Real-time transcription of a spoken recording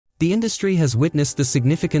The industry has witnessed the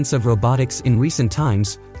significance of robotics in recent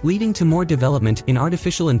times, leading to more development in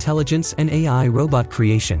artificial intelligence and AI robot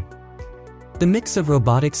creation. The mix of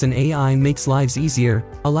robotics and AI makes lives easier,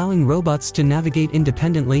 allowing robots to navigate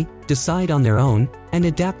independently, decide on their own, and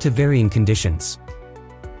adapt to varying conditions.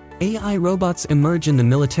 AI robots emerge in the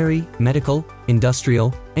military, medical,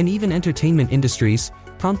 industrial, and even entertainment industries,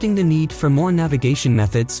 prompting the need for more navigation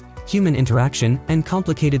methods, human interaction, and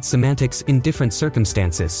complicated semantics in different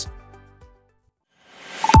circumstances.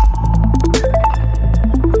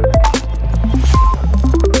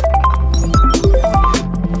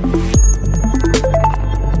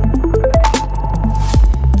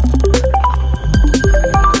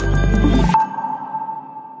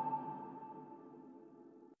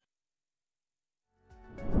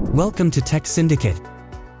 Welcome to Tech Syndicate,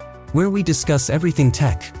 where we discuss everything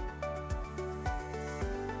tech.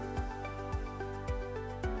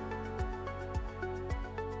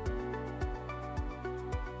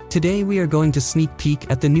 Today we are going to sneak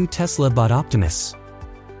peek at the new Tesla bot Optimus.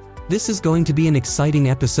 This is going to be an exciting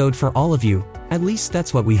episode for all of you, at least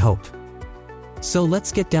that's what we hope. So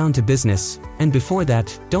let's get down to business, and before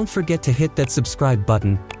that, don't forget to hit that subscribe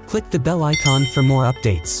button, click the bell icon for more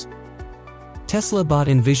updates. Tesla bot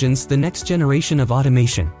envisions the next generation of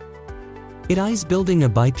automation. It eyes building a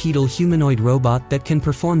bipedal humanoid robot that can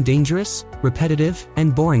perform dangerous, repetitive,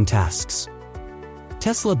 and boring tasks.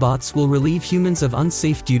 Tesla bots will relieve humans of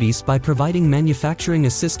unsafe duties by providing manufacturing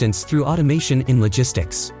assistance through automation in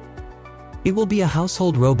logistics. It will be a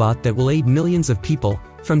household robot that will aid millions of people,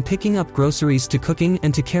 from picking up groceries to cooking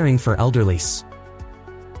and to caring for elderlies.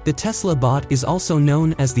 The Tesla bot is also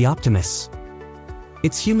known as the Optimus.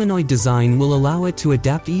 Its humanoid design will allow it to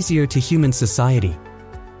adapt easier to human society.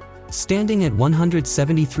 Standing at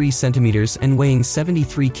 173 centimeters and weighing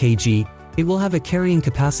 73 kg, it will have a carrying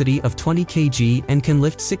capacity of 20 kg and can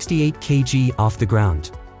lift 68 kg off the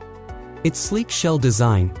ground. Its sleek shell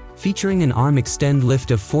design, featuring an arm extend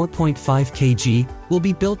lift of 4.5 kg, will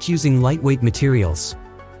be built using lightweight materials.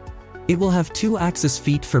 It will have 2-axis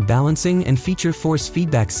feet for balancing and feature force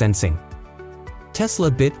feedback sensing.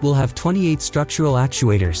 Tesla Bit will have 28 structural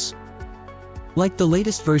actuators. Like the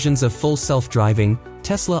latest versions of full self-driving,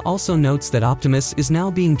 Tesla also notes that Optimus is now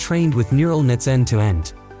being trained with neural nets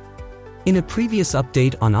end-to-end. In a previous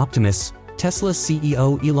update on Optimus, Tesla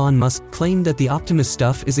CEO Elon Musk claimed that the Optimus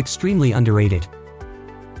stuff is extremely underrated.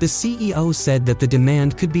 The CEO said that the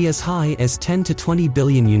demand could be as high as 10 to 20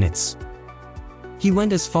 billion units. He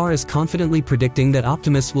went as far as confidently predicting that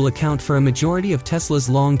Optimus will account for a majority of Tesla's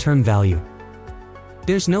long-term value.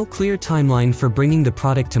 There's no clear timeline for bringing the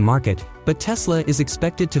product to market, but Tesla is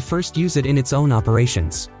expected to first use it in its own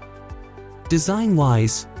operations.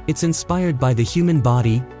 Design-wise, it's inspired by the human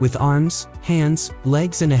body, with arms, hands,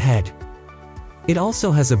 legs and a head. It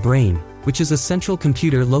also has a brain, which is a central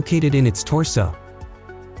computer located in its torso.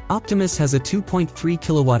 Optimus has a 2.3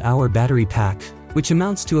 kilowatt-hour battery pack, which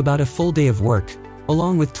amounts to about a full day of work,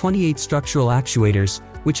 along with 28 structural actuators,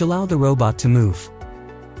 which allow the robot to move.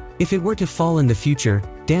 If it were to fall in the future,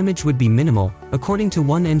 damage would be minimal, according to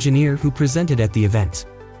one engineer who presented at the event.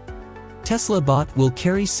 Tesla bot will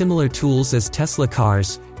carry similar tools as Tesla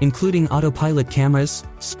cars, including autopilot cameras,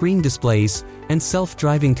 screen displays, and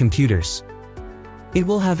self-driving computers. It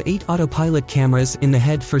will have 8 autopilot cameras in the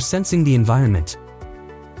head for sensing the environment.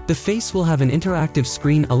 The face will have an interactive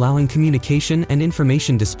screen allowing communication and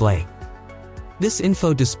information display. This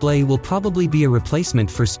info display will probably be a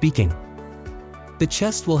replacement for speaking. The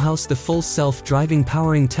chest will house the full self-driving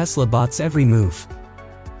powering Tesla bot's every move.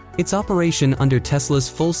 Its operation under Tesla's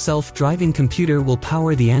full self-driving computer will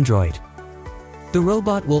power the Android. The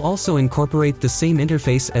robot will also incorporate the same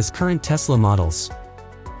interface as current Tesla models.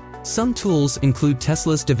 Some tools include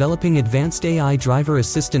Tesla's developing advanced AI driver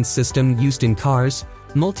assistance system used in cars,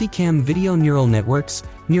 multicam video neural networks,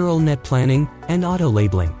 neural net planning, and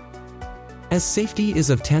auto-labeling. As safety is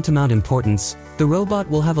of tantamount importance, the robot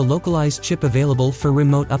will have a localized chip available for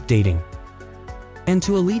remote updating. And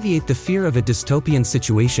to alleviate the fear of a dystopian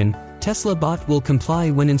situation, Tesla bot will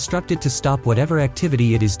comply when instructed to stop whatever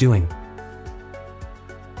activity it is doing.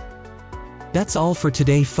 That's all for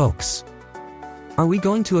today, folks. Are we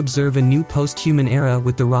going to observe a new post-human era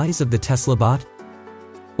with the rise of the Tesla bot?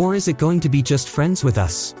 Or is it going to be just friends with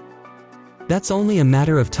us? That's only a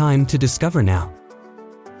matter of time to discover now.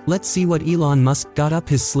 Let's see what Elon Musk got up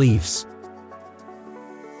his sleeves.